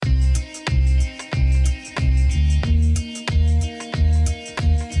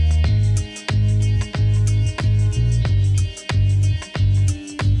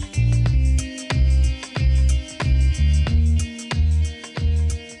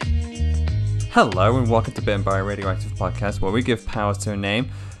Hello and welcome to Bitten by a Radioactive Podcast, where we give power to a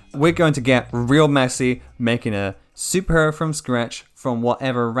name. We're going to get real messy, making a superhero from scratch from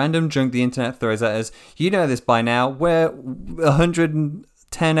whatever random junk the internet throws at us. You know this by now. We're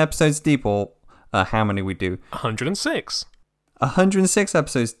 110 episodes deep, or how many we do? 106. 106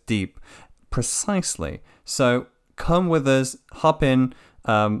 episodes deep, precisely. So come with us, hop in.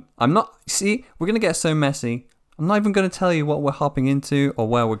 We're going to get so messy. I'm not even going to tell you what we're hopping into or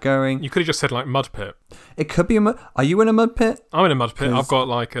where we're going. You could have just said, like, mud pit. It could be Are you in a mud pit? I'm in a mud pit. I've got,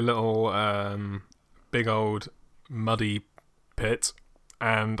 like, a little big old muddy pit,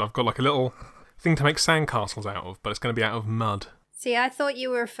 and I've got, like, a little thing to make sandcastles out of, but it's going to be out of mud. See, I thought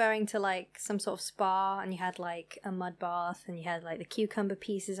you were referring to, like, some sort of spa, and you had, like, a mud bath, and you had, like, the cucumber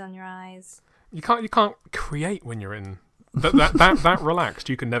pieces on your eyes. You can't create when you're in... That relaxed,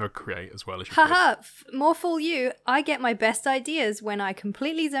 you can never create as well as you could. Haha, more fool you. I get my best ideas when I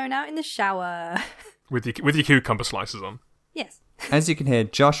completely zone out in the shower. With your cucumber slices on. Yes. As you can hear,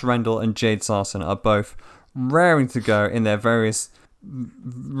 Josh Rendell and Jade Sarson are both raring to go in their various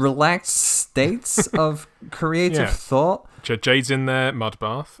relaxed states of creative thought. Jade's in their mud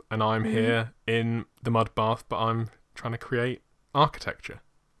bath, and I'm here in the mud bath, but I'm trying to create architecture.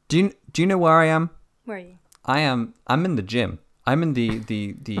 Do you know where I am? Where are you? I'm in the gym. I'm in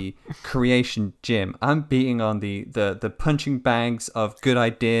the creation gym. I'm beating on the punching bags of good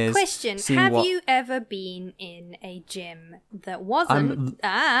ideas. Question: have you ever been in a gym that wasn't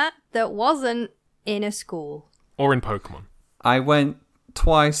in a school or in Pokemon? I went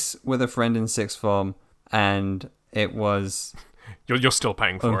twice with a friend in sixth form, and it was you're still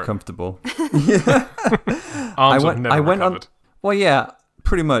paying for uncomfortable. Arms have never recovered. Well, yeah,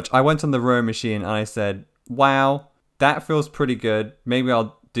 pretty much. I went on the row machine and I said, wow, that feels pretty good. Maybe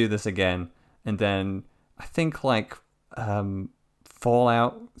I'll do this again. And then I think like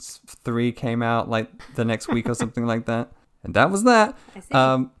Fallout 3 came out like the next week or something like that. And that was that. I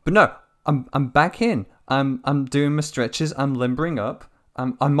see. But no, I'm back in. I'm doing my stretches. I'm limbering up.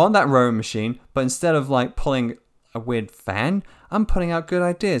 I'm on that rowing machine, but instead of like pulling a weird fan, I'm putting out good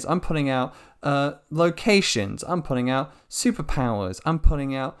ideas. I'm putting out locations. I'm putting out superpowers. I'm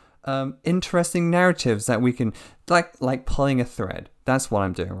putting out interesting narratives that we can like pulling a thread. That's what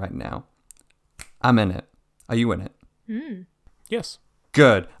I'm doing right now. I'm in it. Are you in it? Yes.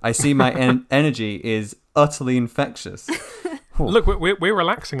 Good. I see my energy is utterly infectious. Look, we're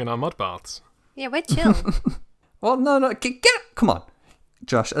relaxing in our mud baths. Yeah, we're chill. Well, no, get come on,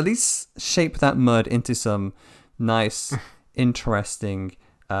 Josh. At least shape that mud into some nice, interesting,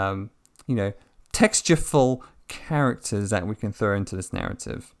 textureful characters that we can throw into this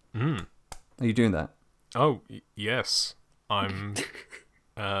narrative. Are you doing that? Oh, yes. I'm...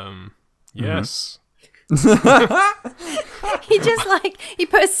 yes. He just he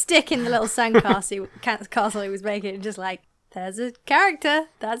put a stick in the little castle he was making, and just like, there's a character.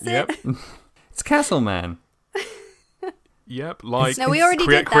 That's it. It's Castle Man. Yep, like no, we already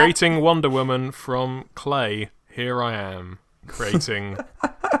did that. Creating Wonder Woman from clay. Here I am, creating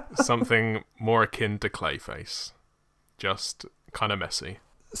something more akin to Clayface. Just kind of messy.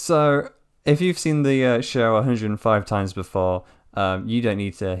 So, if you've seen the show 105 times before, you don't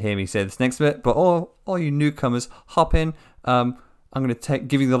need to hear me say this next bit, but all you newcomers, hop in. I'm going to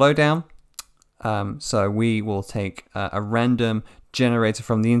give you the lowdown. So we will take a random generator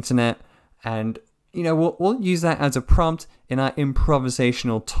from the internet, and we'll use that as a prompt in our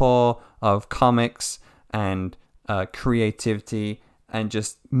improvisational tour of comics and creativity and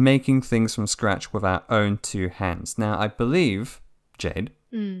just making things from scratch with our own two hands. Now, I believe, Jade,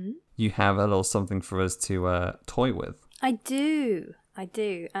 you have a little something for us to toy with. I do.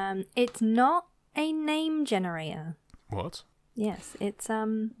 It's not a name generator. What? Yes, it's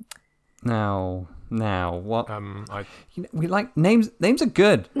Now, what? We like names. Names are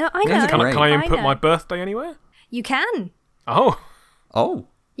good. No, I know. Can I input my birthday anywhere? You can. Oh.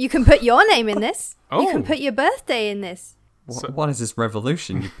 You can put your name in this. Oh. You can put your birthday in this. What is this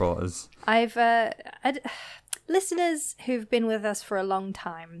revolution you brought us? Listeners who've been with us for a long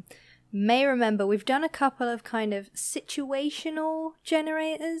time may remember we've done a couple of kind of situational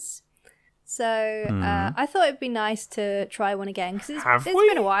generators. So I thought it'd be nice to try one again because it's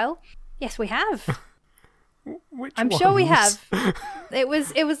been a while. Yes, we have. I'm sure we have. It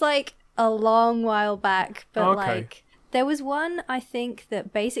was like a long while back, but like there was one I think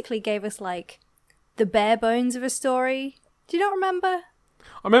that basically gave us like the bare bones of a story. Do you not remember?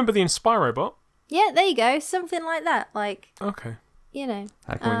 I remember the Inspirobot. Yeah, there you go. Something like that. Like, okay.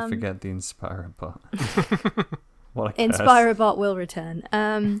 How can we forget the Inspirobot? What a Inspirobot will return.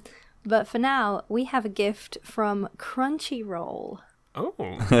 But for now, we have a gift from Crunchyroll. Oh.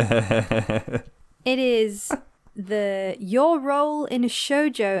 It is the your role in a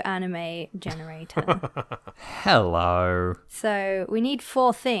shoujo anime generator. Hello. So we need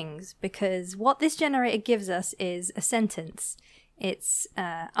 4 things because what this generator gives us is a sentence. It's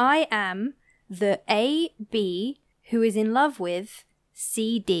I am the A-B who is in love with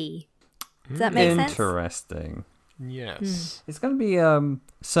C-D. Does that make sense? Interesting. Yes. It's going to be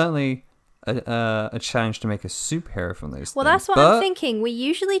certainly a challenge to make a superhero from those Well, things. that's what but I'm thinking. We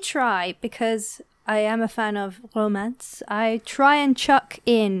usually try, because I am a fan of romance, I try and chuck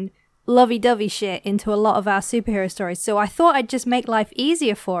in lovey-dovey shit into a lot of our superhero stories. So I thought I'd just make life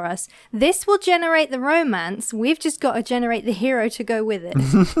easier for us. This will generate the romance. We've just got to generate the hero to go with it.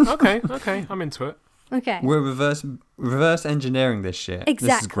 Okay, I'm into it. Okay. We're reverse engineering this shit. Exactly.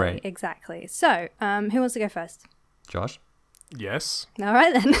 This is great. Exactly. So, who wants to go first? Josh? Yes. All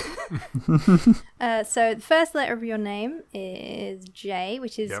right then. So the first letter of your name is J,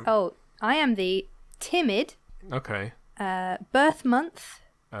 which is I am the timid. Okay. Birth month.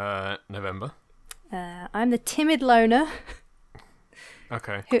 November. I'm the timid loner.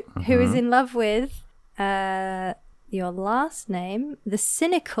 Okay. Who is in love with your last name, the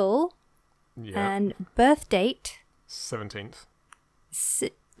cynical, and birth date 17th.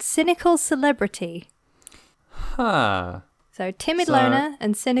 Cynical celebrity. Huh. So timid loner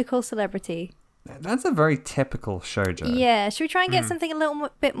and cynical celebrity. That's a very typical shoujo. Yeah, should we try and get something a little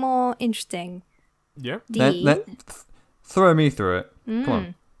bit more interesting? Yeah. Throw me through it. Come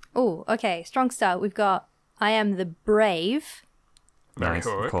on. Oh, okay. Strong start. We've got I am the brave. Very Nice,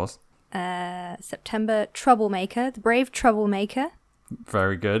 heroic. of course. September troublemaker, the brave troublemaker,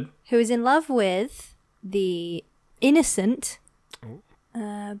 Very good. who is in love with the innocent.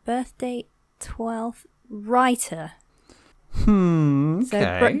 Birth date 12th writer. Okay.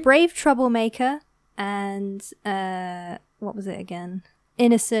 So brave troublemaker and what was it again?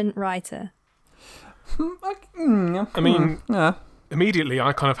 Innocent writer. I mean, yeah. immediately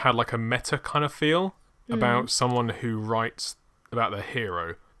I kind of had like a meta kind of feel about someone who writes about their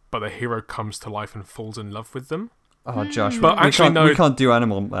hero, but the hero comes to life and falls in love with them. Oh, Josh, But we actually, can't, no. we can't do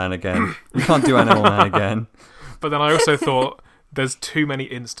Animal Man again. We can't do Animal Man again. But then I also thought there's too many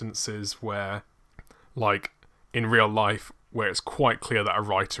instances where, like, in real life, where it's quite clear that a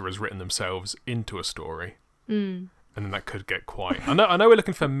writer has written themselves into a story. And then that could get quite... I know we're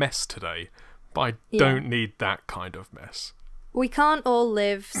looking for mess today, but I don't need that kind of mess. We can't all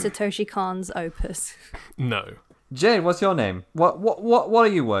live Satoshi Kon's opus. No. Jade, what's your name? What are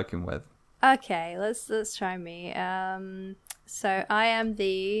you working with? Okay, let's try me. So I am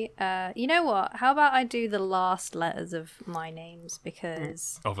the. You know what? How about I do the last letters of my names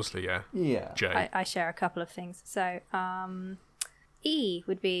because Obviously, yeah. Yeah. J. I share a couple of things. So E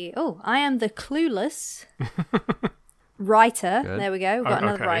would be. Oh, I am the clueless writer. Good. There we go. We've got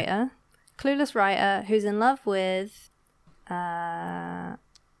another okay. writer. Clueless writer who's in love with the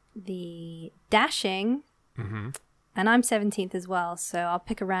dashing. And I'm 17th as well, so I'll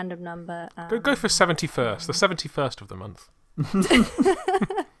pick a random number. Go for 71st, the 71st of the month.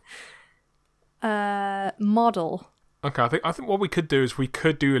 Model. Okay, I think what we could do is we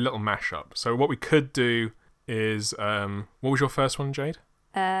could do a little mashup. So what we could do is, what was your first one, Jade?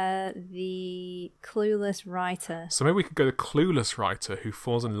 The clueless writer. So maybe we could go the clueless writer who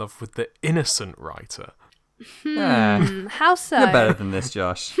falls in love with the innocent writer. Yeah. How so? You're better than this,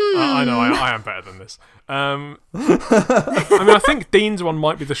 Josh. I know, I am better than this. I mean, I think Dean's one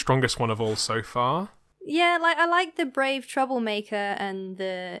might be the strongest one of all so far. Yeah, like I like the brave troublemaker and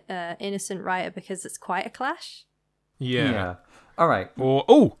the innocent writer because it's quite a clash. Yeah. All right.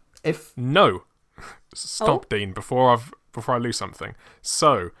 Or If no, stop, Dean, before I lose something.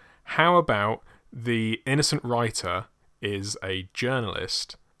 So, how about the innocent writer is a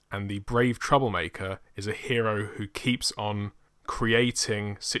journalist, and the brave troublemaker is a hero who keeps on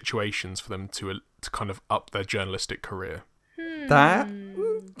creating situations for them to kind of up their journalistic career. that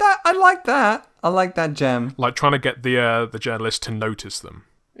I like that. I like that gem. Like trying to get the journalist to notice them.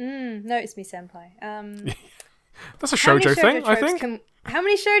 Notice me, senpai. That's a How many shoujo thing, I tropes think. how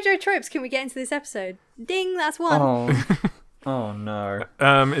many shoujo tropes can we get into this episode? Ding, that's one. Oh no.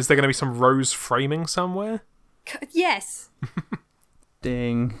 Is there going to be some rose framing somewhere? Yes.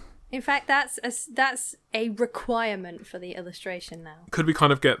 Ding. In fact, that's a requirement for the illustration now. Could we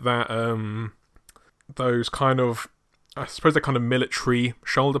kind of get that, those kind of, I suppose they're kind of military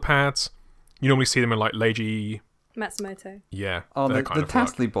shoulder pads? You normally see them in like Leiji. Matsumoto. Yeah. Oh, they're the kind of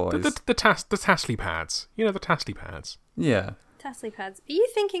Tasley like, boys. The Tasley pads. You know, the Tasley pads. Yeah. Tasley pads. Are you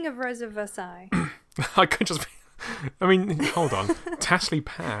thinking of Rose of Versailles? I could just be, I mean, hold on. Tasley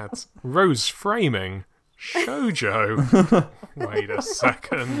pads. Rose framing. Shoujo. Wait a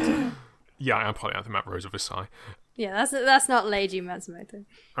second. Yeah, I'm probably at the Map Rose of Versailles. Yeah, that's not Leiji Matsumoto.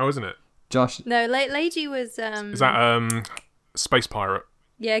 Oh, isn't it? Josh, No, Leiji was Is that Space Pirate?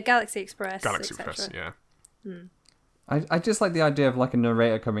 yeah, Galaxy Express. Galaxy etc. Express, yeah. I just like the idea of like a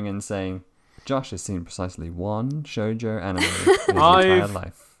narrator coming in saying, Josh has seen precisely one shoujo anime in his entire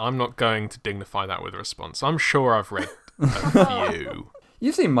life. I'm not going to dignify that with a response. I'm sure I've read a few.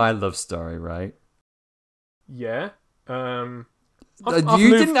 You've seen My Love Story, right? Yeah. You I've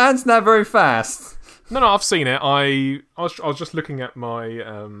didn't answer that very fast. No, I've seen it. I was just looking at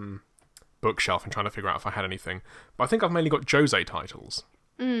my bookshelf and trying to figure out if I had anything. But I think I've mainly got Josei titles.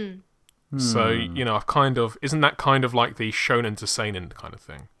 So, I've kind of... Isn't that kind of like the shonen to seinen kind of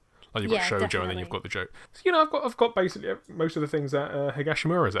thing? Like you've got shoujo definitely. and then you've got the joke. So, I've got basically most of the things that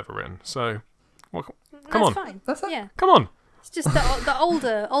Higashimura's ever written. So, well, come on. Fine. That's it. Yeah, Come on. it's just the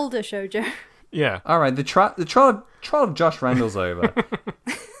older shoujo. Yeah. All right, the trial of Josh Randall's over.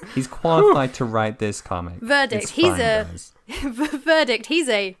 He's qualified to write this comic. Verdict. It's He's fine, guys. Verdict. He's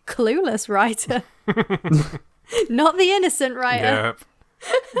a clueless writer, not the innocent writer.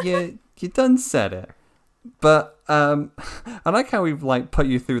 Yeah. You done said it. But I like how we've like put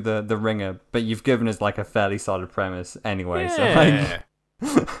you through the ringer, but you've given us like a fairly solid premise anyway. Yeah.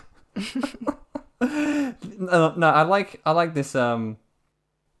 So no, I like this. I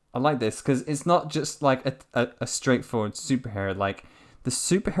like this because it's not just like a straightforward superhero. Like the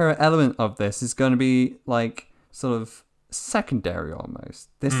superhero element of this is going to be like sort of secondary almost.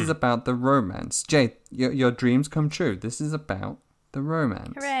 This is about the romance. Jade, your dreams come true. This is about the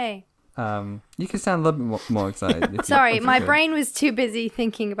romance. Hooray! You can sound a little bit more excited. if Sorry, you my could. brain was too busy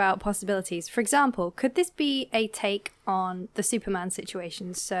thinking about possibilities. For example, could this be a take on the Superman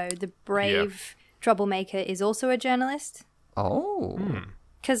situation? So the brave troublemaker is also a journalist? Oh.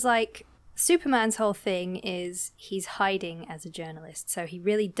 Because, like, Superman's whole thing is he's hiding as a journalist. So he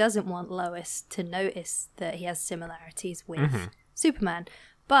really doesn't want Lois to notice that he has similarities with Superman.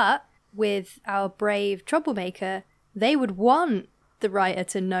 But with our brave troublemaker, they would want the writer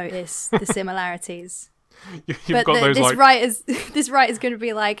to notice the similarities. You've But got those this writer's going to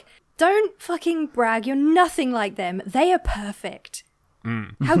be like, don't fucking brag. You're nothing like them. They are perfect.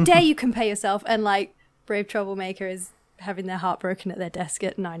 How dare you compare yourself? And like, brave troublemaker is having their heart broken at their desk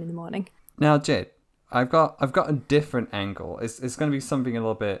at 9 a.m. Now, Jade, I've got a different angle. It's going to be something a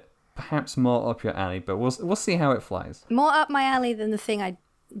little bit perhaps more up your alley, but we'll see how it flies. More up my alley than the thing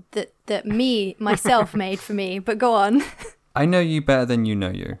myself made for me. But go on. I know you better than you know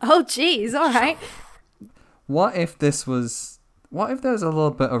you. Oh, geez. All right. What if there was a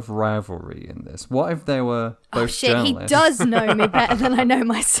little bit of rivalry in this? What if they were both Oh shit, journalists? he does know me better than I know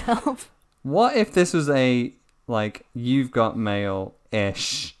myself. What if this was a like You've Got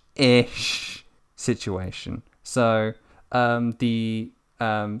Mail-ish situation? So the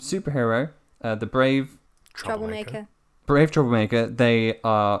superhero, the brave troublemaker, they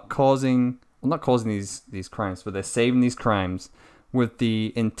are not causing these crimes, but they're saving these crimes with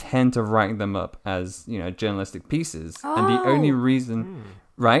the intent of writing them up as, journalistic pieces. And the only reason,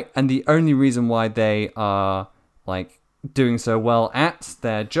 right? And the only reason why they are like doing so well at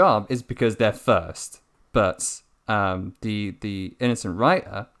their job is because they're first. But the innocent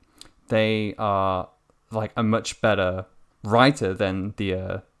writer, they are like a much better writer than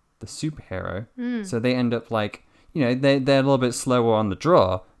the superhero. So they end up like, they're a little bit slower on the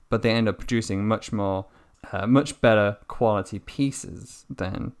draw, but they end up producing much better quality pieces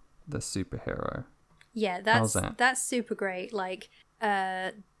than the superhero. Yeah, How's that? that's super great. Like,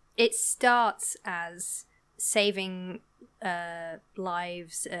 it starts as saving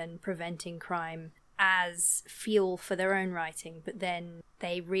lives and preventing crime as fuel for their own writing, but then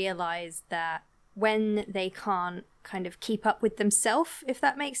they realize that when they can't kind of keep up with themselves, if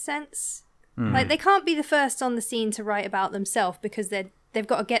that makes sense, like they can't be the first on the scene to write about themselves because they've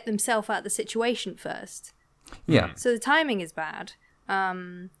got to get themselves out of the situation first. Yeah. So the timing is bad.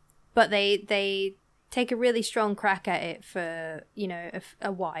 But they take a really strong crack at it for,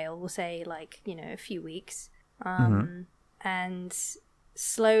 a while. We'll say like, a few weeks. And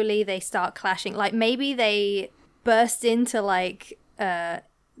slowly they start clashing. Like maybe they burst into like the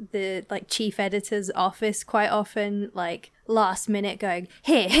like chief editor's office quite often, like last minute going,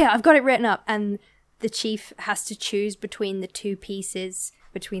 here, I've got it written up. And the chief has to choose between the two pieces,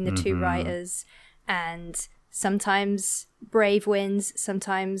 between the two writers. And sometimes Brave wins,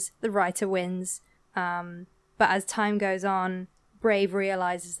 sometimes the writer wins. But as time goes on, Brave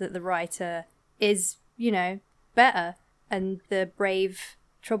realizes that the writer is, better. And the brave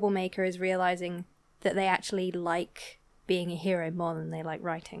troublemaker is realizing that they actually like being a hero more than they like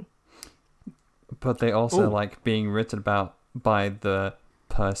writing. but they also Ooh. like being written about by the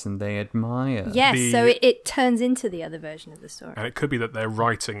person they admire. Yes, so it turns into the other version of the story. And it could be that their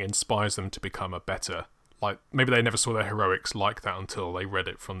writing inspires them to become a better... Like, maybe they never saw their heroics like that until they read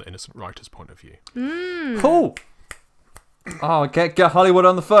it from the innocent writer's point of view. Cool. Oh, get Hollywood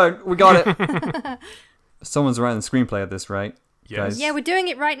on the phone. We got it. Someone's writing the screenplay of this, right? Yes. Guys? Yeah, we're doing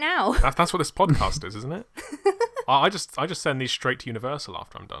it right now. That's what this podcast is, isn't it? I just send these straight to Universal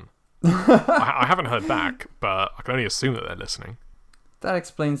after I'm done. I haven't heard back, but I can only assume that they're listening. That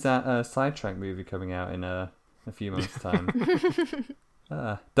explains that Sidetrack movie coming out in a few months' time.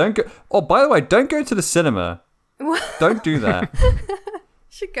 Don't go. Oh, by the way, don't go to the cinema. Don't do that.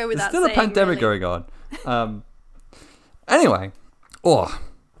 Should go There's without still a saying, pandemic really. going on. Anyway,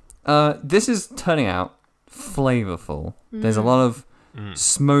 this is turning out flavorful. There's a lot of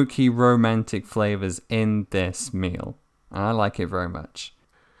smoky, romantic flavors in this meal, and I like it very much.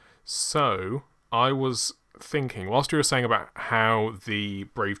 So, I was thinking, whilst you were saying about how the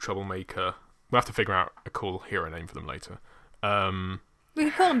Brave Troublemaker... We'll have to figure out a cool hero name for them later. We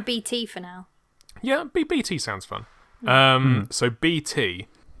can call them BT for now. Yeah, BT sounds fun. So BT,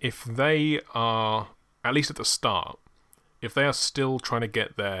 if they are, at least at the start, if they are still trying to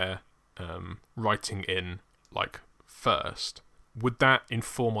get their writing in, like, first, would that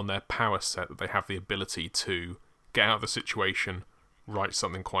inform on their power set that they have the ability to get out of the situation, write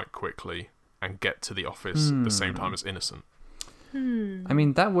something quite quickly, and get to the office at the same time as Innocent? I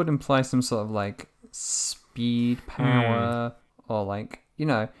mean, that would imply some sort of like speed power, or like, you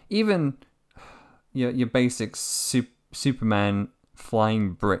know, even your basic Superman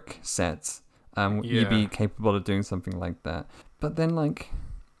flying brick sets. You'd be capable of doing something like that. But then, like,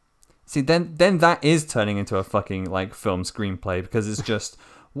 see, then that is turning into a fucking like film screenplay, because it's just,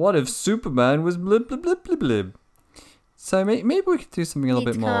 what if Superman was blib blib blib blib blib? So maybe we could do something a little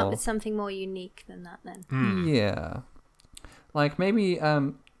bit Need to come more. up with something more unique than that, then. Yeah, like maybe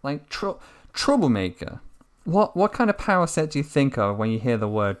like Troublemaker. What kind of power set do you think of when you hear the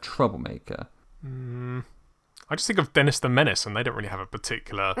word Troublemaker? I just think of Dennis the Menace, and they don't really have a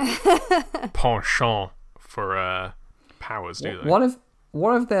particular penchant for powers, do they?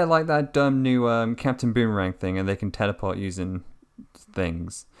 What if they're like that dumb new Captain Boomerang thing, and they can teleport using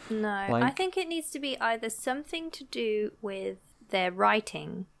things? No, Like- I think it needs to be either something to do with their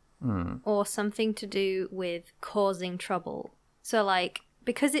writing or something to do with causing trouble. So, like,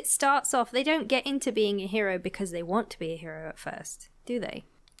 because it starts off, they don't get into being a hero because they want to be a hero at first, do they?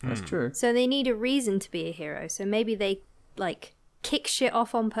 That's true. So they need a reason to be a hero. So maybe they, like, kick shit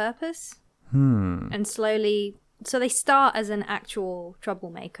off on purpose and slowly... So they start as an actual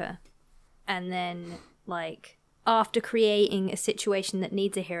troublemaker, and then, like, after creating a situation that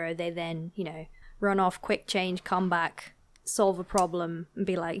needs a hero, they then, you know, run off, quick change, come back, solve a problem, and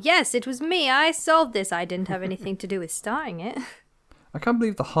be like, yes, it was me, I solved this, I didn't have anything to do with starting it. I can't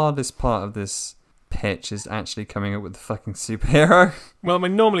believe the hardest part of this pitch is actually coming up with the fucking superhero. Well, I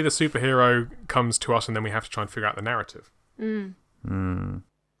mean, normally the superhero comes to us, and then we have to try and figure out the narrative.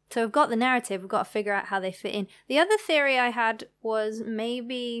 So we've got the narrative, we've got to figure out how they fit in. The other theory I had was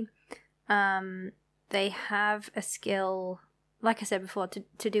maybe they have a skill, like I said before,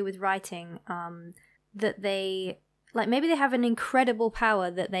 to do with writing, that they, like, maybe they have an incredible power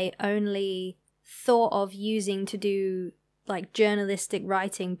that they only thought of using to do, like, journalistic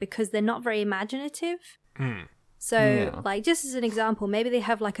writing because they're not very imaginative. So, like, just as an example, maybe they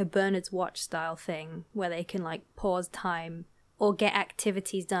have, like, a Bernard's Watch style thing where they can, like, pause time or get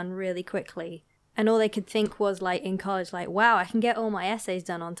activities done really quickly. And all they could think was, like, in college, like, wow, I can get all my essays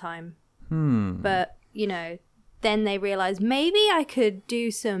done on time. But, you know, then they realized maybe I could do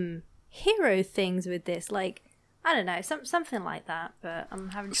some hero things with this. Like, I don't know, something like that. But I'm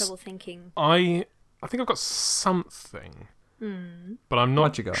having trouble thinking. I think I've got something, but I'm What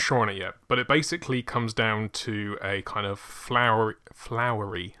not you got? sure on it yet. But it basically comes down to a kind of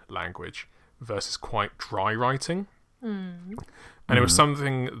flowery language versus quite dry writing. And it was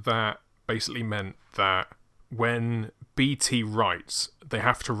something that basically meant that when BT writes, they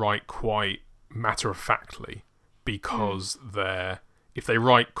have to write quite matter-of-factly, because if they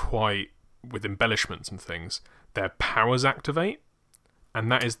write quite with embellishments and things, their powers activate.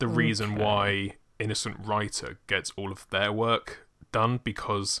 And that is the reason why Innocent Writer gets all of their work done,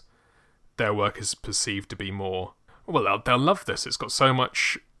 because their work is perceived to be more... Well, they'll love this. It's got so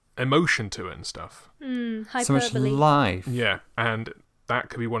much emotion to it and stuff. Hyperbole. So much life. Yeah, and that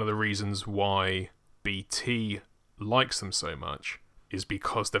could be one of the reasons why BT likes them so much, is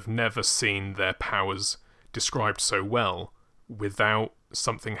because they've never seen their powers described so well without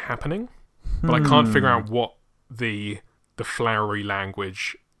something happening. But I can't figure out what the flowery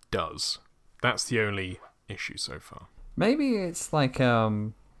language does. That's the only issue so far. Maybe it's like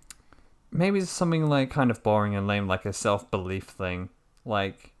maybe it's something like kind of boring and lame, like a self-belief thing.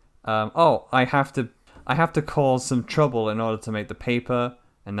 Like, I have to cause some trouble in order to make the paper,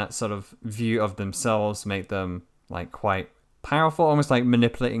 and that sort of view of themselves make them like quite powerful, almost like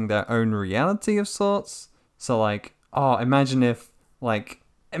manipulating their own reality of sorts. So like, imagine if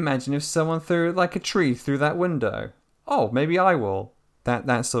someone threw like a tree through that window. Oh, maybe I will.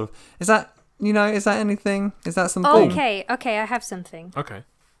 That sort of, is that anything? Is that something? Okay, I have something.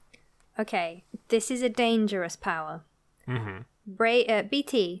 Okay. This is a dangerous power.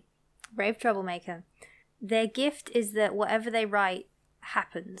 BT, Brave Troublemaker. Their gift is that whatever they write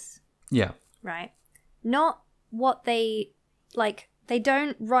happens. Yeah. Right? Not what they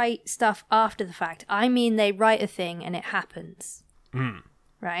don't write stuff after the fact. I mean, they write a thing and it happens.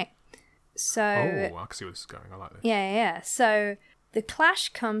 Right? So... Oh, I can see where this is going. I like this. Yeah. So the clash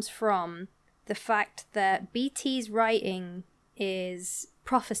comes from the fact that BT's writing is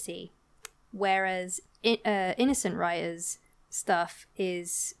prophecy, whereas Innocent Writer's stuff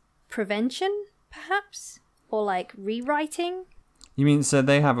is prevention, perhaps? Or like rewriting? You mean so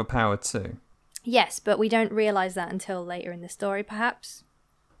they have a power too? Yes, but we don't realize that until later in the story, perhaps.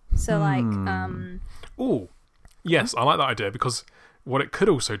 So like, Oh, yes, I like that idea, because what it could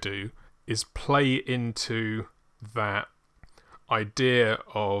also do is play into that idea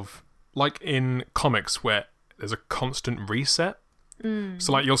of, like in comics where there's a constant reset.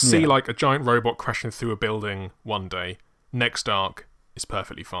 So like you'll see like a giant robot crashing through a building one day, next arc is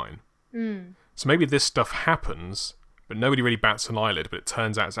perfectly fine. So maybe this stuff happens, but nobody really bats an eyelid, but it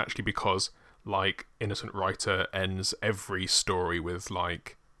turns out it's actually because like Innocent Writer ends every story with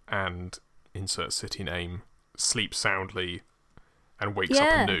like, and insert city name, sleeps soundly and wakes up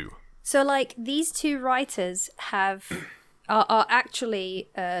anew. So like these two writers are actually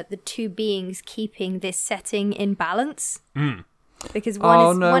the two beings keeping this setting in balance. Because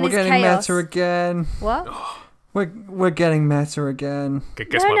one we're is getting chaos. meta again. What? We're getting meta again.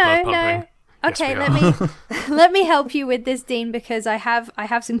 Guess my blood pumping. Okay, Yes, let me help you with this, Dean, because I have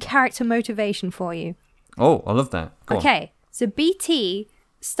some character motivation for you. Oh, I love that. Go on. Okay, so BT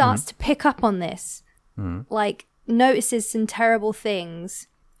starts to pick up on this, like notices some terrible things,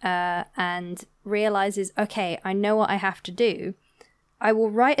 and realizes, okay, I know what I have to do. I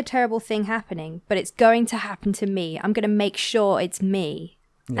will write a terrible thing happening, but it's going to happen to me. I'm going to make sure it's me.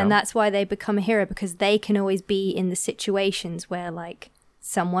 Yeah. And that's why they become a hero, because they can always be in the situations where like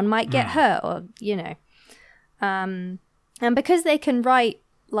someone might get hurt, or and because they can write,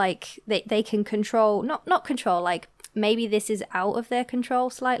 like they can control, not control, like maybe this is out of their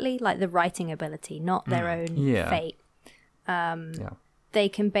control slightly, like the writing ability, not their own fate. They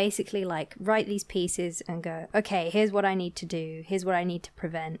can basically like write these pieces and go, okay, here's what I need to do, here's what I need to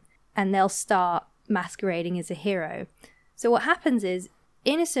prevent, and they'll start masquerading as a hero. So what happens is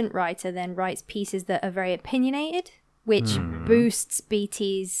Innocent Writer then writes pieces that are very opinionated, which boosts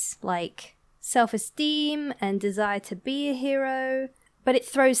BT's like self-esteem and desire to be a hero, but it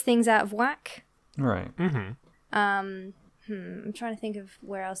throws things out of whack. Right. I'm trying to think of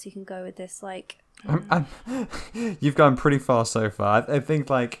where else you can go with this. Like, you've gone pretty far so far. I think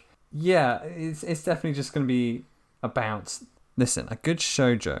like, yeah, it's definitely just going to be about, listen, a good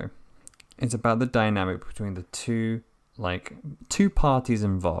shoujo is about the dynamic between the two parties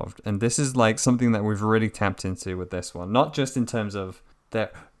involved, and this is like something that we've really tapped into with this one, not just in terms of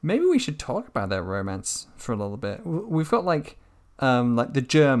their, maybe we should talk about their romance for a little bit. We've got like the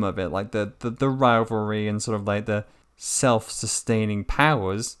germ of it, like the rivalry and sort of like the self-sustaining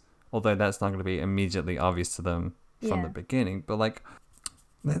powers, although that's not going to be immediately obvious to them from the beginning, but like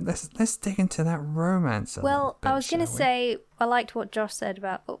let's dig into that romance a little bit, I was going to shall we? say, I liked what Josh said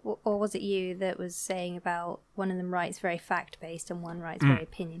about, or was it you that was saying about one of them writes very fact-based and one writes very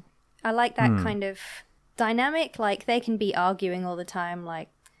opinion. I like that kind of dynamic. Like, they can be arguing all the time, like,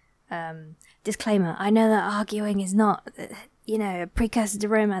 disclaimer, I know that arguing is not, a precursor to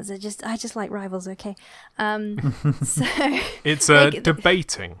romance. I just like rivals, okay? So It's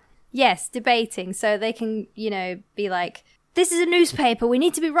debating. Yes, debating. So they can, be like, this is a newspaper, we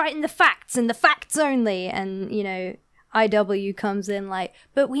need to be writing the facts and the facts only. And, IW comes in like,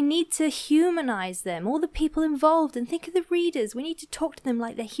 but we need to humanize them, all the people involved, and think of the readers. We need to talk to them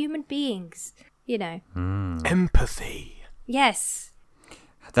like they're human beings, Empathy. Yes.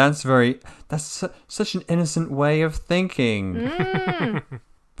 That's such an innocent way of thinking.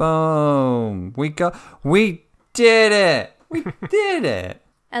 Boom. We did it. We did it.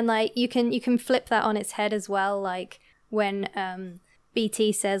 And like you can flip that on its head as well, like when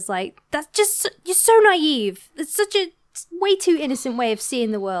BT says like, that's just, you're so naive. It's such a way too innocent way of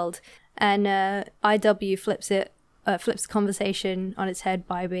seeing the world. And IW flips the conversation on its head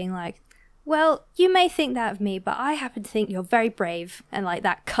by being like, well, you may think that of me, but I happen to think you're very brave. And like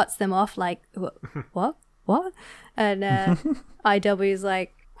that cuts them off like, what? And IW is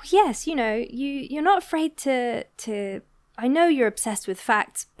like, yes, you're not afraid to I know you're obsessed with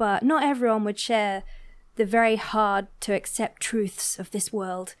facts, but not everyone would share the very hard to accept truths of this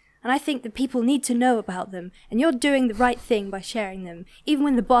world. And I think that people need to know about them. And you're doing the right thing by sharing them. Even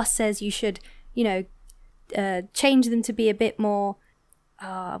when the boss says you should, change them to be a bit more,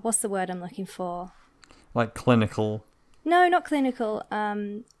 what's the word I'm looking for? Like clinical. No, not clinical.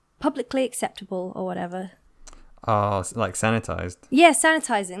 Publicly acceptable or whatever. Oh, like sanitized. Yeah,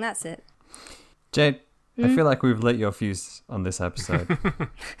 sanitizing, that's it. Jade, I feel like we've lit your fuse on this episode.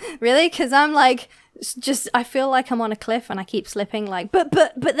 Really? Because I'm like, I feel like I'm on a cliff and I keep slipping like, but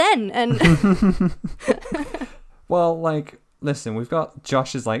then, and... Well, like, listen, we've got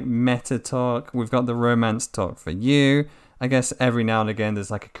Josh's like meta talk. We've got the romance talk for you. I guess every now and again there's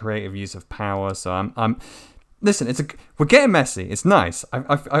like a creative use of power. So I'm listen, we're getting messy. It's nice.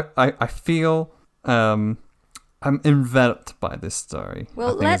 I feel, I'm enveloped by this story.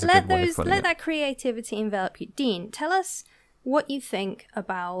 Well, let that creativity envelop you. Dean, tell us what you think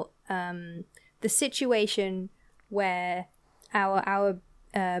about the situation where our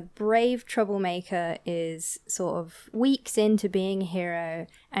brave troublemaker is sort of weeks into being a hero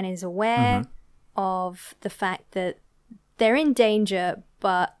and is aware of the fact that they're in danger,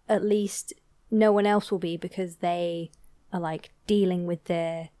 but at least no one else will be because they are like dealing with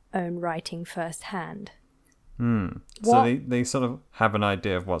their own writing firsthand. So they sort of have an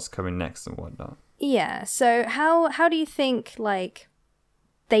idea of what's coming next and whatnot. Yeah. So how do you think like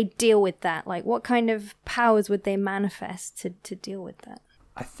they deal with that? Like what kind of powers would they manifest to deal with that?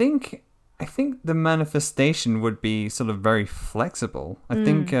 I think the manifestation would be sort of very flexible. I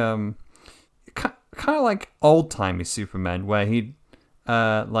think kind of like old-timey Superman, where he'd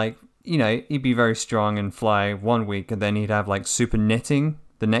he'd be very strong and fly one week, and then he'd have like super knitting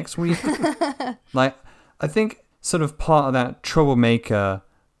the next week. Like I think sort of part of that troublemaker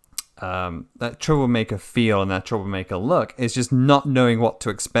feel and that troublemaker look is just not knowing what to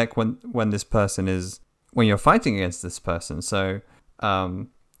expect when you're fighting against this person. So,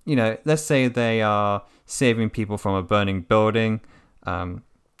 let's say they are saving people from a burning building,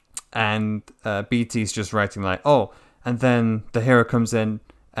 and BT's just writing like, oh, and then the hero comes in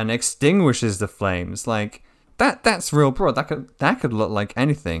and extinguishes the flames. Like that's real broad. That could look like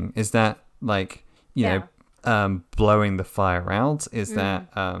anything. Is that like, blowing the fire out? Is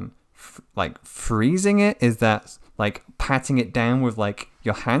that like freezing it? Is that like patting it down with like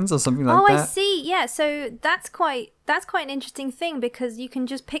your hands or something like that? Oh, I see. Yeah, so that's quite an interesting thing, because you can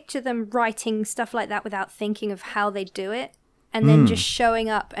just picture them writing stuff like that without thinking of how they do it, and then just showing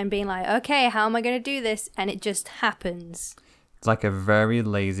up and being like, okay, how am I going to do this? And it just happens. It's like a very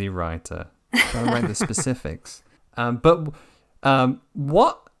lazy writer trying to write the specifics. But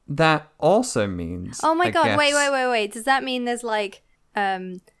what that also means... Oh my God, wait. Does that mean there's like...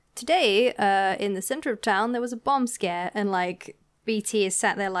 today, in the center of town, there was a bomb scare, and like BT is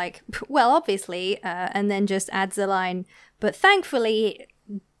sat there like, well, obviously, and then just adds the line, but thankfully,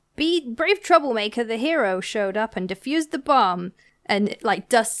 brave troublemaker, the hero, showed up and defused the bomb, and like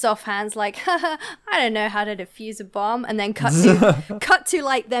dusts off hands like, haha, I don't know how to defuse a bomb, and then cut to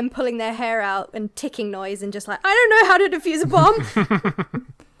like them pulling their hair out and ticking noise, and just like, I don't know how to defuse a bomb.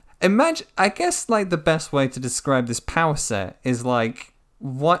 Imagine, I guess like the best way to describe this power set is like,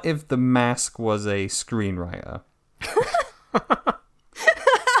 what if the Mask was a screenwriter?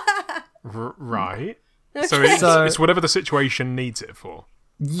 Right. Okay. So it's whatever the situation needs it for.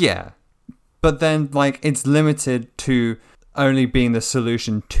 Yeah. But then, like, it's limited to only being the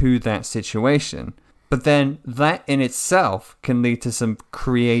solution to that situation. But then that in itself can lead to some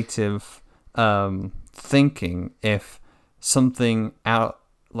creative thinking if something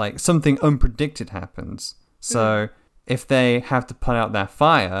unpredicted happens. So... if they have to put out that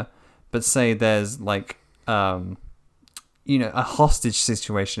fire, but say there's like, a hostage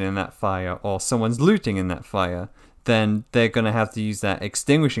situation in that fire, or someone's looting in that fire, then they're going to have to use that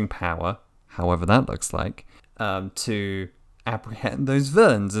extinguishing power, however that looks like, to apprehend those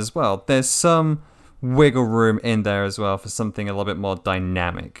villains as well. There's some wiggle room in there as well for something a little bit more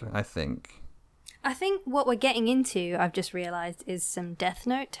dynamic, I think. I think what we're getting into, I've just realised, is some Death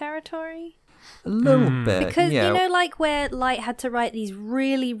Note territory. A little bit, because yeah. Like where Light had to write these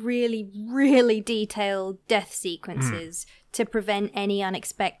really, really, really detailed death sequences to prevent any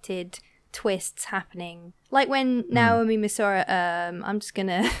unexpected twists happening. Like when Naomi Misora, I'm just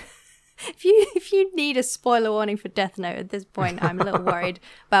gonna if you need a spoiler warning for Death Note at this point, I'm a little worried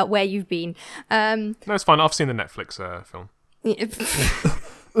about where you've been. No, it's fine. I've seen the Netflix film.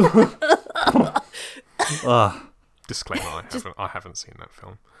 Disclaimer: I haven't seen that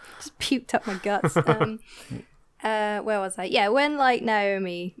film. Just puked up my guts. Where was I? Yeah, when like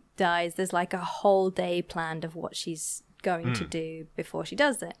Naomi dies, there's like a whole day planned of what she's going to do before she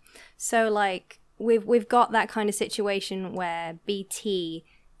does it. So like we've got that kind of situation where BT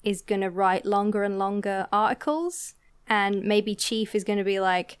is going to write longer and longer articles, and maybe Chief is going to be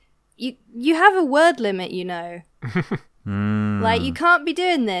like, you have a word limit, you know. Like, you can't be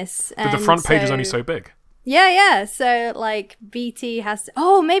doing this. But the front page is only so big. Yeah. So, like, BT has to...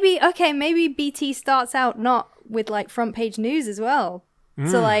 Oh, maybe BT starts out not with, like, front page news as well.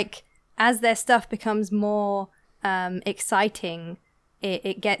 So, like, as their stuff becomes more exciting,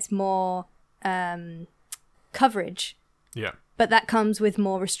 it gets more coverage. Yeah. But that comes with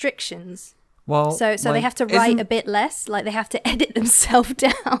more restrictions. Well, so like, they have to write a bit less. Like, they have to edit themselves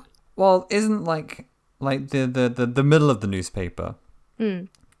down. Well, isn't like the middle of the newspaper.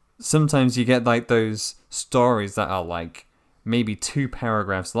 Sometimes you get like those stories that are like maybe 2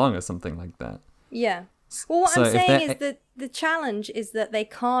 paragraphs long or something like that. Yeah. Well, what So I'm if saying they're- is that the challenge is that they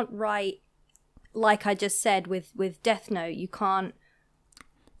can't write, like I just said with Death Note, you can't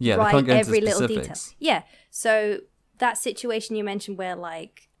Yeah, they write can't go into every little detail. specifics. Yeah. So that situation you mentioned where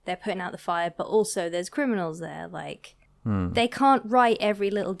like they're putting out the fire, but also there's criminals there, like they can't write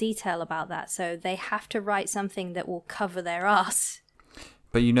every little detail about that. So they have to write something that will cover their ass.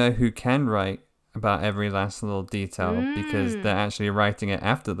 But you know who can write about every last little detail because they're actually writing it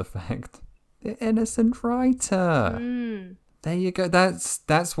after the fact? The innocent writer. There you go.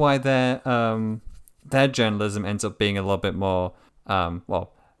 That's why their journalism ends up being a little bit more,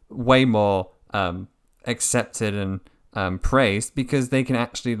 way more accepted and praised, because they can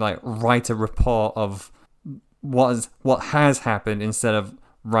actually like write a report of what has happened instead of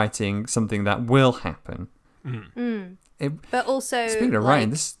writing something that will happen. But also, Speaking of like, writing,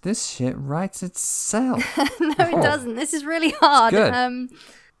 this shit writes itself. no, it doesn't. This is really hard. good.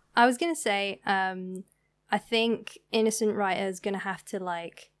 I was gonna say, I think innocent writer is gonna have to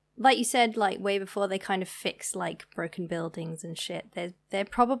like you said, like way before they kind of fix like broken buildings and shit. They're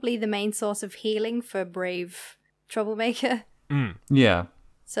probably the main source of healing for Brave Troublemaker. Yeah.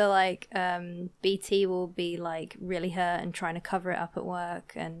 So like, BT will be like really hurt and trying to cover it up at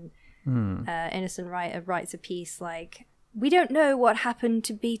work, and innocent writer writes a piece like, we don't know what happened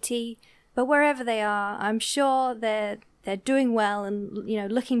to BT, but wherever they are, I'm sure they're doing well and, you know,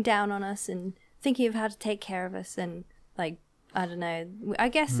 looking down on us and thinking of how to take care of us, and like, I don't know, I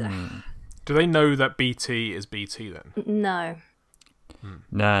guess Do they know that BT is BT then? no.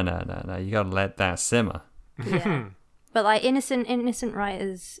 No. You gotta let that simmer. Yeah. But like innocent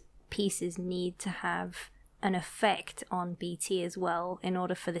writers' pieces need to have an effect on BT as well in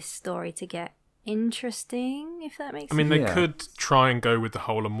order for this story to get interesting, if that makes I mean, sense. they Yeah. could try and go with the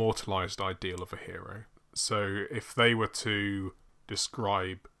whole immortalized ideal of a hero. So if they were to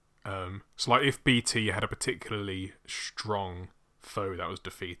describe, so like if BT had a particularly strong foe that was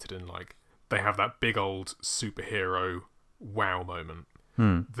defeated, and like they have that big old superhero wow moment,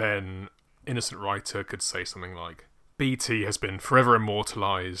 then innocent writer could say something like, BT has been forever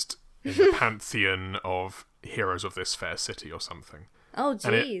immortalized in the pantheon of heroes of this fair city or something. Oh,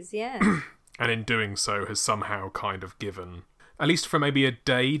 geez, yeah. And in doing so has somehow kind of given, at least for maybe a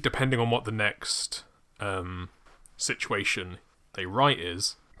day, depending on what the next situation they write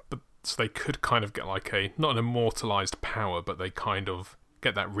is, but so they could kind of get like not an immortalized power, but they kind of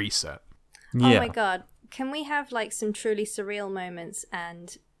get that reset. Yeah. Oh my god. Can we have like some truly surreal moments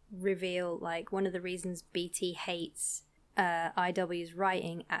and reveal like one of the reasons BT hates IW's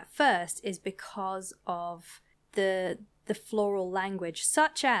writing at first is because of the floral language,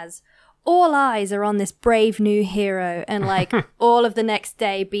 such as all eyes are on this brave new hero, and like all of the next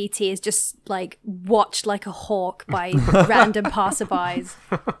day BT is just like watched like a hawk by random passerbys.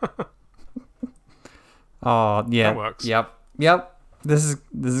 Oh yeah. That works. Yep. This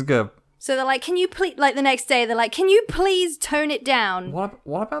is good. So they're like, can you please, like the next day they're like, can you please tone it down? What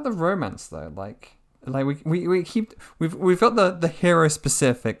about the romance though? Like we've got the hero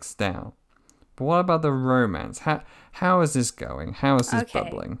specifics down, but what about the romance? How is this going? How is this Okay.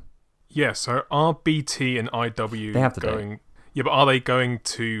 bubbling? Yeah, so are BT and IW They have to going... Yeah, but are they going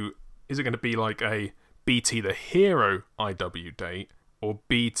to... Is it going to be like a BT the hero IW date, or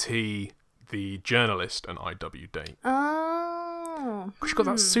BT the journalist and IW date? Oh. Because you've got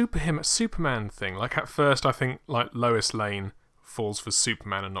that Superman thing. Like at first, I think like Lois Lane falls for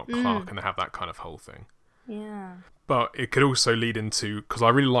Superman and not Clark, and they have that kind of whole thing. Yeah. But it could also lead into, because I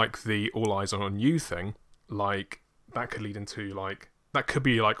really like the all eyes on you thing, like that could lead into that could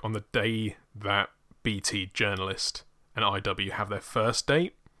be like on the day that BT journalist and IW have their first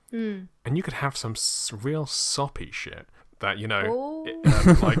date, and you could have some real soppy shit that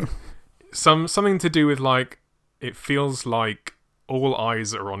like something to do with like it feels like all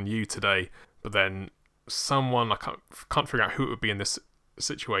eyes are on you today, but then someone I can't figure out who it would be in this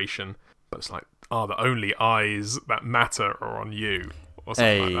situation, but it's like, the only eyes that matter are on you, or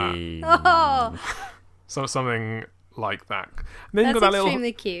something like that. Oh, So something like that. And then that's you've got that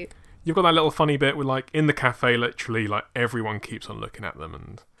extremely cute. You've got that little funny bit with like in the cafe, literally like everyone keeps on looking at them,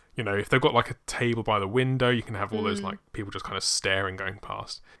 and if they've got like a table by the window, you can have all those like people just kind of staring going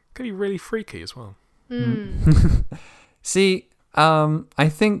past. It could be really freaky as well. See, I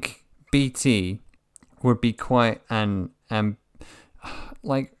think BT would be quite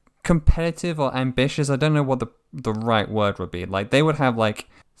like competitive or ambitious. I don't know what the right word would be. Like they would have like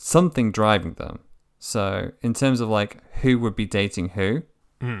something driving them. So in terms of like who would be dating who,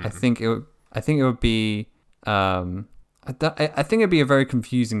 I think it would be I think it'd be a very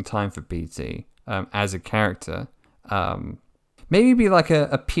confusing time for BT as a character. Maybe be like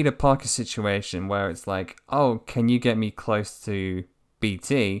a Peter Parker situation where it's like, oh, can you get me close to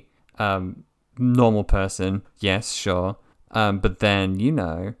BT? Normal person, yes, sure. But then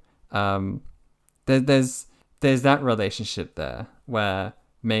there's that relationship there where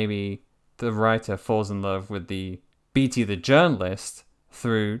maybe the writer falls in love with the BT the journalist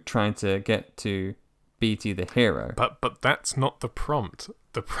through trying to get to BT the hero. But that's not the prompt.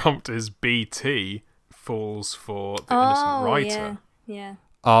 The prompt is BT falls for the innocent writer. Yeah.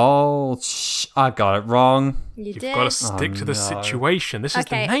 Oh, I got it wrong. You've got to stick to the situation. This is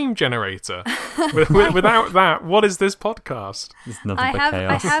Okay. the name generator. Without that, what is this podcast? It's nothing but I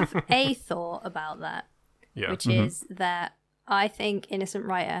chaos. have a thought about that, Yeah. which is that I think Innocent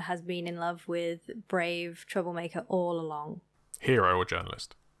Writer has been in love with Brave Troublemaker all along. Hero or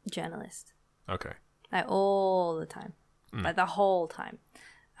journalist? Journalist. Okay. Like all the time. Like the whole time.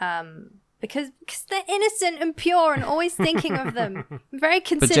 Because they're innocent and pure and always thinking of them. Very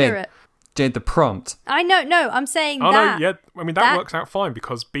considerate. Jade, the prompt. I know, no, I'm saying Oh that. no, yeah. I mean that that- works out fine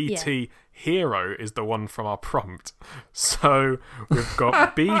because BT Hero is the one from our prompt. So we've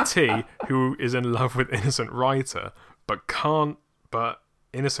got BT who is in love with Innocent Writer, but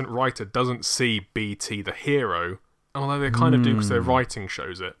Innocent Writer doesn't see BT the hero, although they kind of do because their writing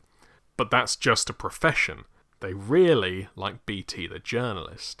shows it. But that's just a profession. They really like BT the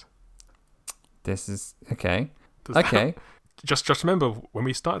journalist. This is okay. Does that- Okay. Just remember when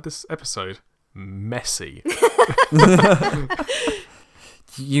we started this episode, messy.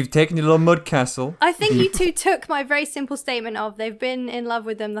 You've taken your little mud castle. I think you two took my very simple statement of they've been in love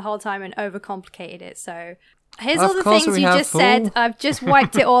with them the whole time and overcomplicated it. So here's Of all the course things we you have, just said. fool. I've just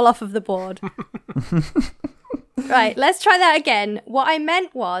wiped it all off of the board. Right, let's try that again. What I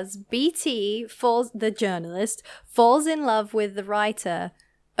meant was BT the journalist, falls in love with the writer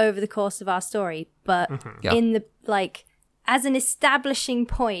over the course of our story, but Yeah. in the as an establishing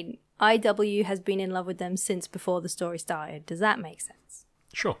point, IW has been in love with them since before the story started. Does that make sense?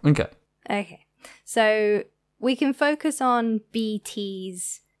 Sure. Okay. Okay. So we can focus on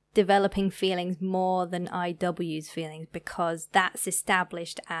BT's developing feelings more than IW's feelings because that's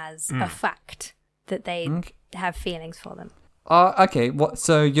established as a fact that they have feelings for them. Okay. What?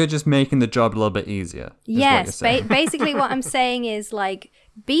 So you're just making the job a little bit easier. Is Yes, What you're saying. basically what I'm saying is like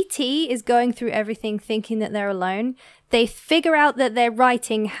BT is going through everything thinking that they're alone. They figure out that their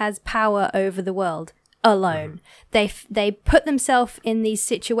writing has power over the world alone. They put themselves in these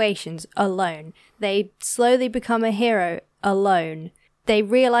situations alone. They slowly become a hero alone. They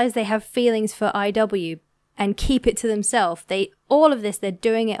realize they have feelings for IW and keep it to themselves. All of this they're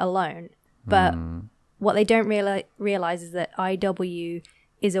doing it alone. But what they don't realize is that IW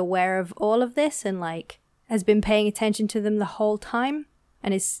is aware of all of this and like has been paying attention to them the whole time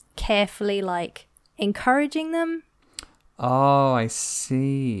and is carefully like encouraging them Oh, I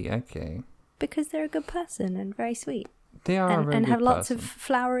see. Okay. because they're a good person and very sweet They are a very and good have lots person. of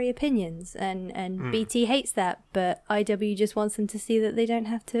flowery opinions and BT hates that, but IW just wants them to see that they don't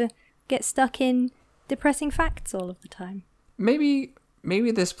have to get stuck in depressing facts all of the time. Maybe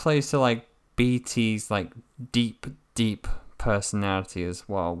this plays to like BT's like deep personality as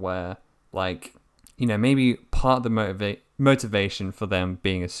well, where like maybe part of the motivation for them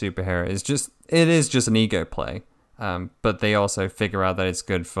being a superhero is just an ego play, but they also figure out that it's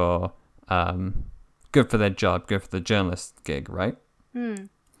good for their job, good for the journalist gig, right?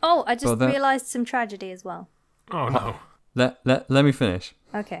 Oh, I just Well, that- realized some tragedy as well. Oh no. Let me finish.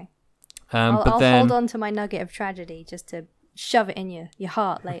 Okay. I'll hold on to my nugget of tragedy just to shove it in your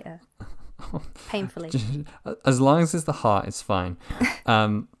heart later. Painfully. As long as it's the heart, it's fine.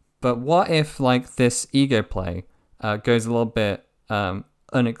 But what if like this ego play goes a little bit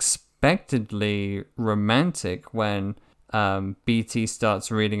unexpectedly romantic when BT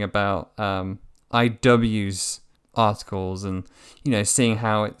starts reading about IW's articles and, you know, seeing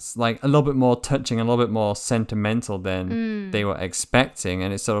how it's like a little bit more touching, a little bit more sentimental than they were expecting,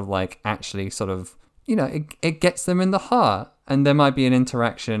 and it's sort of like actually sort of, you know, it gets them in the heart. And there might be an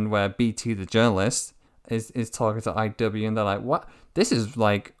interaction where BT, the journalist, is talking to IW, and they're like, what? This is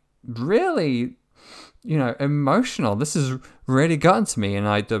like really, you know, emotional. This has really gotten to me. And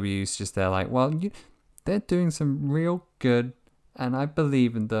IW's just there like, well, they're doing some real good, and I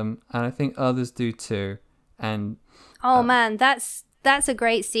believe in them, and I think others do too. And man, that's a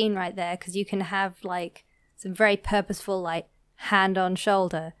great scene right there, because you can have like some very purposeful, like hand on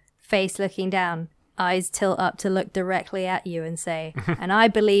shoulder, face looking down, eyes tilt up to look directly at you and say, and I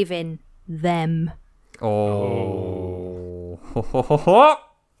believe in them. Oh.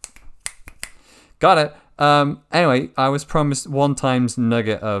 Got it. Anyway, I was promised 1 times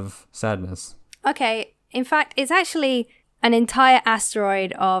nugget of sadness. Okay, in fact, it's actually an entire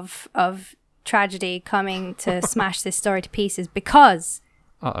asteroid of tragedy coming to smash this story to pieces, because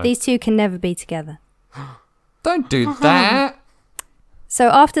these two can never be together. Don't do that. So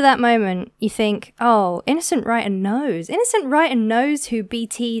after that moment, you think, oh, Innocent Writer knows. Innocent Writer knows who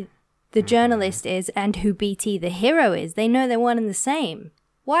BT the journalist is and who BT the hero is. They know they're one and the same.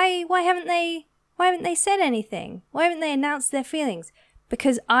 Why haven't they said anything? Why haven't they announced their feelings?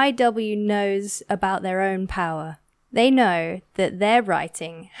 Because IW knows about their own power. They know that their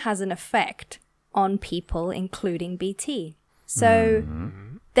writing has an effect on people, including BT. So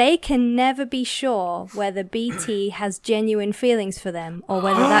they can never be sure whether BT has genuine feelings for them or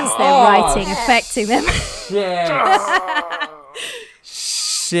whether that's their writing affecting them.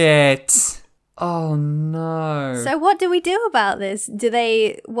 Shit. Oh no. So what do we do about this?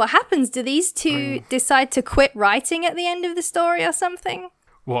 What happens? Do these two decide to quit writing at the end of the story or something?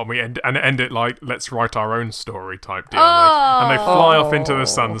 What, we end it like, let's write our own story type deal, and they fly off into the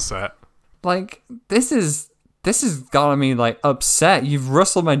sunset. Like, this is got me like upset. You've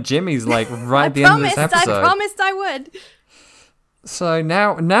rustled my jimmies like right at the end of this episode. I promised I would. So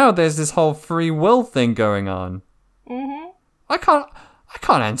now there's this whole free will thing going on. Mm-hmm. I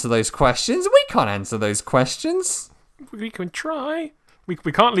can't answer those questions. We can't answer those questions. We can try. We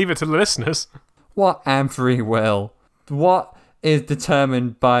can't leave it to the listeners. What am free will? What is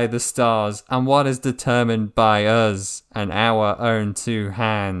determined by the stars, and what is determined by us and our own 2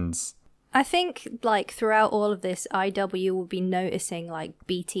 hands? I think, like, throughout all of this, IW will be noticing, like,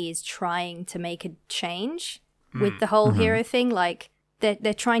 BT is trying to make a change with the whole hero thing. Like,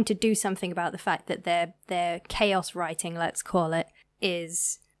 they're trying to do something about the fact that their chaos writing, let's call it,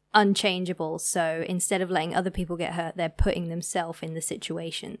 is unchangeable. So instead of letting other people get hurt, they're putting themselves in the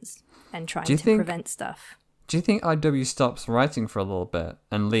situations and trying to prevent stuff. Do you think IW stops writing for a little bit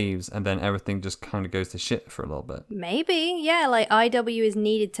and leaves, and then everything just kind of goes to shit for a little bit? Maybe, yeah. Like, IW is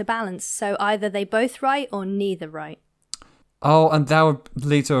needed to balance, so either they both write or neither write. Oh, and that would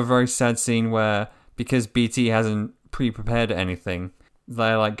lead to a very sad scene where, because BT hasn't pre-prepared anything,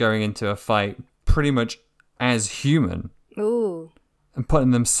 they're like going into a fight pretty much as human. Ooh. And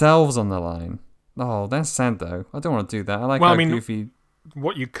putting themselves on the line. Oh, that's sad though. I don't want to do that. I like how goofy.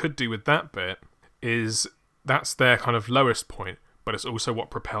 What you could do with that bit is, that's their kind of lowest point, but it's also what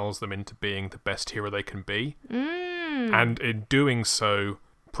propels them into being the best hero they can be. And in doing so,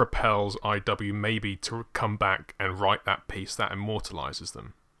 propels IW maybe to come back and write that piece that immortalizes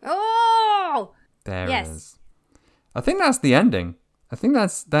them. Oh! There it is. I think that's the ending. I think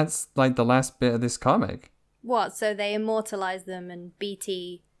that's like the last bit of this comic. What? So they immortalize them and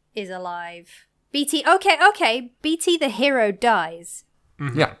BT is alive. Okay. BT the hero dies.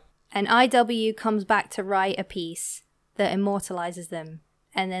 Mm-hmm. Yeah. And IW comes back to write a piece that immortalizes them.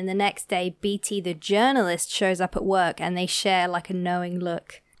 And then the next day, BT, the journalist, shows up at work and they share like a knowing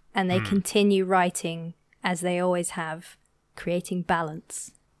look. And they continue writing as they always have, creating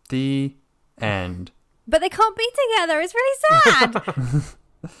balance. The end. But they can't be together. It's really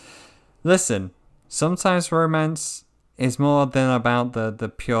sad. Listen, sometimes romance is more than about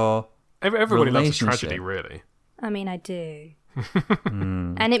the pure Everybody loves a relationship. tragedy, really. I mean, I do.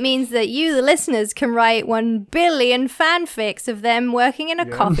 And it means that you, the listeners, can write 1 billion fanfics of them working in a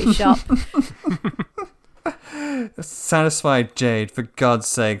coffee shop. Satisfied Jade, for God's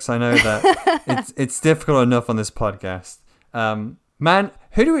sakes. I know that it's difficult enough on this podcast. Man,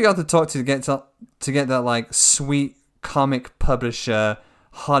 who do we got to talk to get that like sweet comic publisher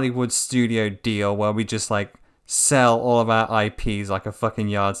Hollywood studio deal where we just like sell all of our IPs like a fucking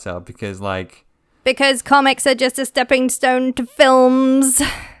yard sale because comics are just a stepping stone to films.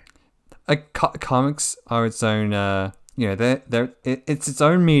 Comics are its own, it's its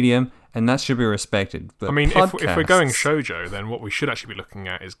own medium, and that should be respected. But I mean, if we're going shoujo, then what we should actually be looking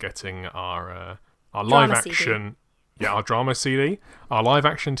at is getting our live action, our drama CD, our live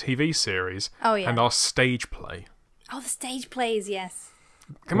action TV series, and our stage play. Oh, the stage plays, yes.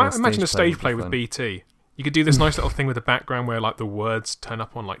 Imagine a stage play with BT. You could do this nice little thing with the background where like the words turn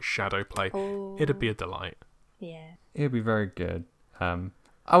up on like shadow play. Oh. It'd be a delight. Yeah, it'd be very good.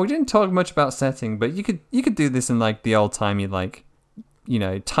 We didn't talk much about setting, but you could do this in like the old timey like,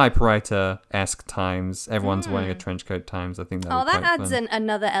 typewriter-esque times. Everyone's wearing a trench coat times. I think that adds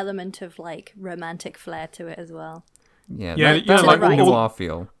another element of like romantic flair to it as well. Yeah, that like noir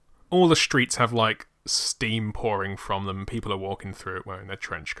feel. All the streets have like steam pouring from them. People are walking through it wearing their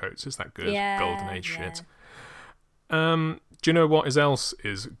trench coats. It's that good golden age shit. Do you know what else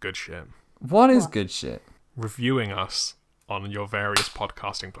is good shit? What is good shit? Reviewing us on your various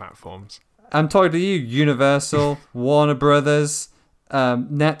podcasting platforms. I'm talking to you, Universal, Warner Brothers,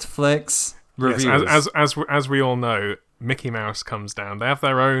 Netflix reviewers. Yes, as we all know, Mickey Mouse comes down. They have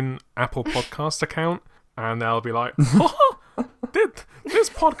their own Apple Podcast account, and they'll be like, "Oh, this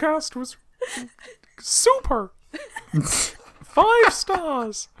podcast was super, 5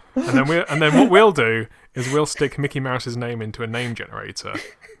 stars." And then what we'll do is we'll stick Mickey Mouse's name into a name generator,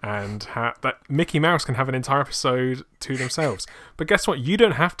 and that Mickey Mouse can have an entire episode to themselves. But guess what? You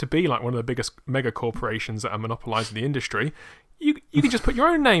don't have to be like one of the biggest mega corporations that are monopolizing the industry. You can just put your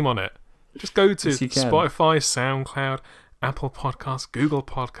own name on it. Just go to Spotify, SoundCloud, Apple Podcasts, Google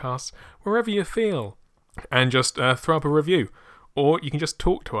Podcasts, wherever you feel, and just throw up a review. Or you can just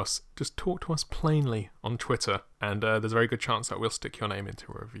talk to us. Just talk to us plainly on Twitter, and there's a very good chance that we'll stick your name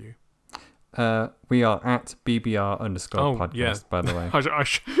into a review. We are at BBR_podcast, by the way.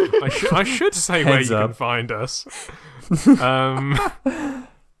 I should say where you can find us.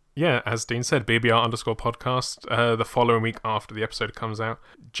 As Dean said, BBR_podcast. The following week after the episode comes out,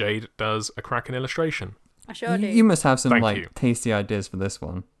 Jade does a cracking illustration. I sure do. You must have some tasty ideas for this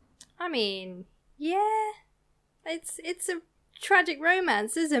one. I mean, yeah. It's a tragic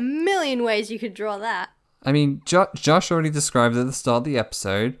romance. There's a million ways you could draw that. I mean, Josh already described at the start of the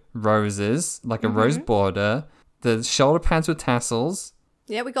episode, roses, like a rose border, the shoulder pads with tassels.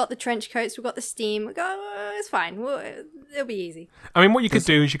 Yeah, we got the trench coats, we got the steam. It's fine. It'll be easy. I mean, what you could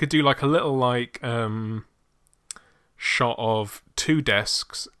do is you could do like a little like shot of 2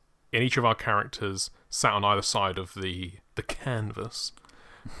 desks in each of our characters sat on either side of the canvas.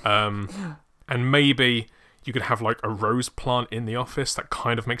 And maybe you could have like a rose plant in the office that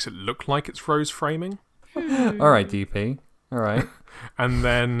kind of makes it look like it's rose framing. All right, DP. All right. And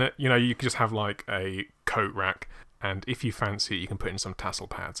then, you could just have like a coat rack, and if you fancy it, you can put in some tassel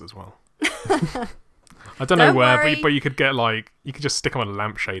pads as well. I don't know where, but you could get you could just stick them on a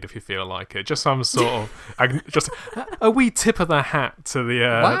lampshade if you feel like it. Just some sort of, just a wee tip of the hat to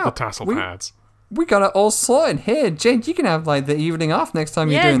the tassel pads. We got it all sorted here. Jade, you can have the evening off next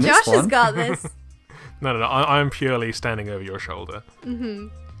time you're doing Josh this one. Josh has got this. No, I'm purely standing over your shoulder. Mm-hmm.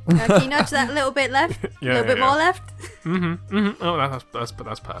 Can you nudge that little bit left? A little bit more left? Oh,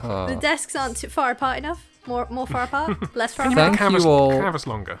 that's perfect. The desks aren't too far apart enough? More far apart? Less far apart? Thank you all canvas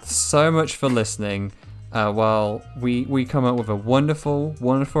longer. So much for listening. While we come up with a wonderful,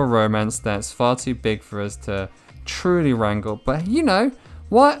 wonderful romance that's far too big for us to truly wrangle. But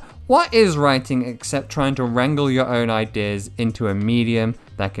what is writing except trying to wrangle your own ideas into a medium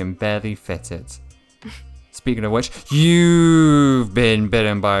that can barely fit it? Speaking of which, you've been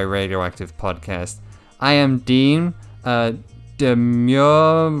bitten by a radioactive podcast. I am Dean,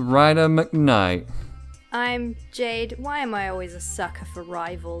 Demure Ryder McKnight. I'm Jade. Why am I always a sucker for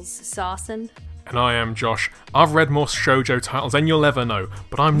rivals, Sarson? And I am Josh. I've read more shoujo titles than you'll ever know,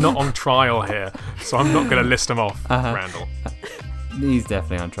 but I'm not on trial here, so I'm not going to list them off, Randall. He's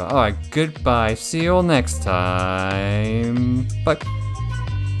definitely on trial. Alright, goodbye. See you all next time. Bye.